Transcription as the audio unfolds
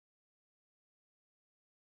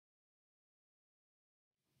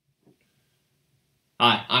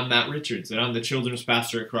Hi, I'm Matt Richards, and I'm the children's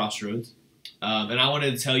pastor at Crossroads. And I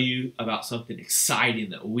wanted to tell you about something exciting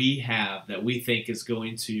that we have that we think is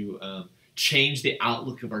going to change the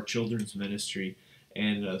outlook of our children's ministry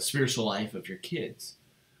and the spiritual life of your kids.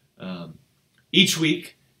 Each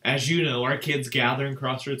week, as you know, our kids gather in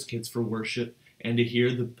Crossroads Kids for worship and to hear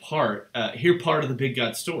part of the Big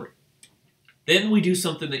God story. Then we do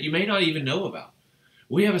something that you may not even know about.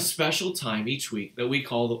 We have a special time each week that we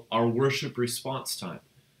call our worship response time.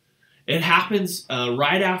 It happens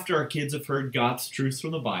right after our kids have heard God's truth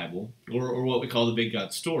from the Bible, or what we call the Big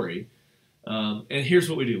God story. And here's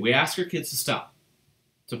what we do. We ask our kids to stop,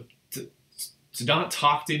 to not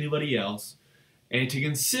talk to anybody else, and to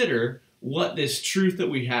consider what this truth that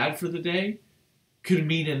we had for the day could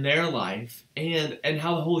mean in their life and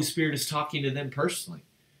how the Holy Spirit is talking to them personally.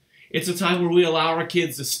 It's a time where we allow our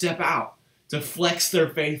kids to step out, to flex their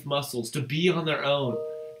faith muscles, to be on their own,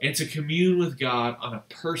 and to commune with God on a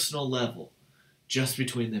personal level, just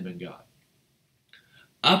between them and God.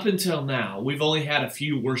 Up until now, we've only had a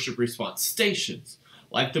few worship response stations,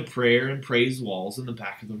 like the prayer and praise walls in the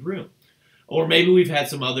back of the room. Or maybe we've had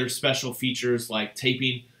some other special features like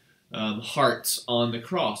taping hearts on the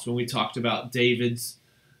cross when we talked about David's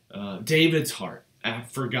heart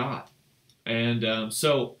for God. And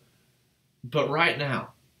but right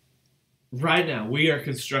now, we are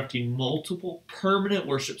constructing multiple permanent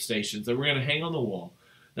worship stations that we're going to hang on the wall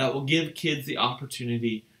that will give kids the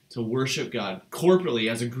opportunity to worship God corporately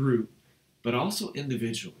as a group, but also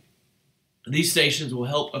individually. These stations will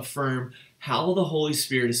help affirm how the Holy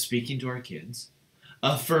Spirit is speaking to our kids,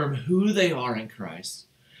 affirm who they are in Christ,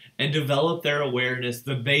 and develop their awareness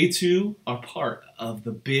that they too are part of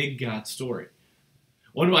the big God story.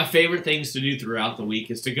 One of my favorite things to do throughout the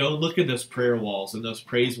week is to go and look at those prayer walls and those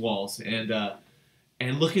praise walls and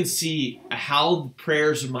look and see how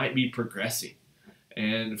prayers might be progressing.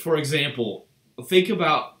 And for example, think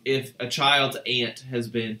about if a child's aunt has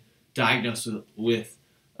been diagnosed with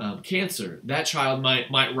cancer. That child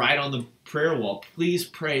might write on the prayer wall, "Please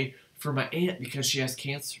pray for my aunt because she has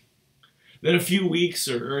cancer." Then a few weeks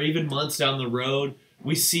or even months down the road,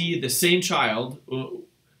 we see the same child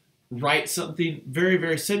write something very,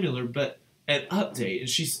 very similar, but an update.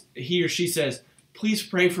 And he or she says, "Please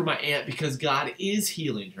pray for my aunt because God is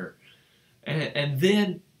healing her." And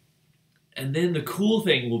then the cool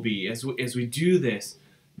thing will be, as we do this,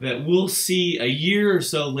 that we'll see a year or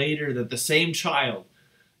so later that the same child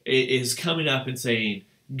is coming up and saying,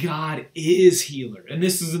 "God is healer." And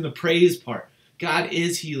this is in the praise part. God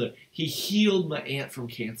is healer. He healed my aunt from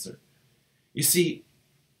cancer. You see,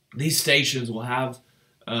 these stations will have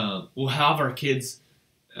our kids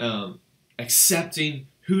accepting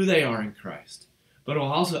who they are in Christ. But it will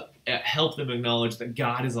also help them acknowledge that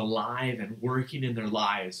God is alive and working in their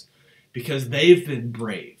lives because they've been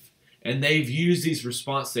brave. And they've used these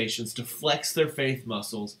response stations to flex their faith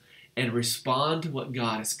muscles and respond to what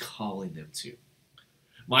God is calling them to.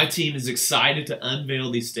 My team is excited to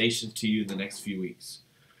unveil these stations to you in the next few weeks.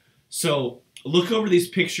 So look over these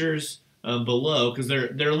pictures below, because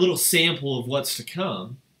they're a little sample of what's to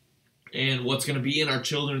come and what's going to be in our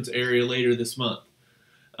children's area later this month.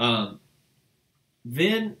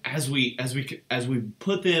 Then as we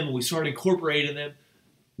put them, we start incorporating them,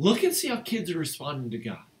 look and see how kids are responding to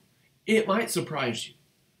God. It might surprise you,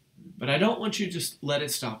 but I don't want you to just let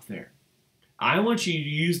it stop there. I want you to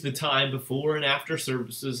use the time before and after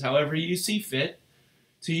services, however you see fit,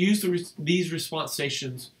 to use these response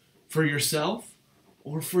stations for yourself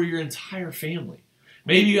or for your entire family.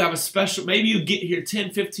 Maybe you have maybe you get here 10,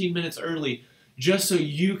 15 minutes early just so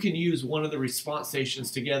you can use one of the response stations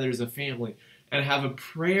together as a family and have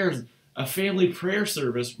a family prayer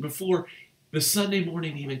service before the Sunday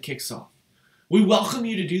morning even kicks off. We welcome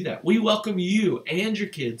you to do that. We welcome you and your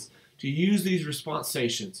kids to use these response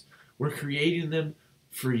stations. We're creating them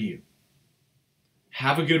for you.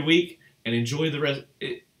 Have a good week and enjoy the rest.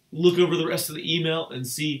 Look over the rest of the email and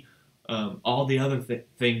see all the other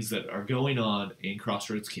things that are going on in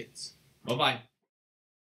Crossroads Kids. Bye-bye.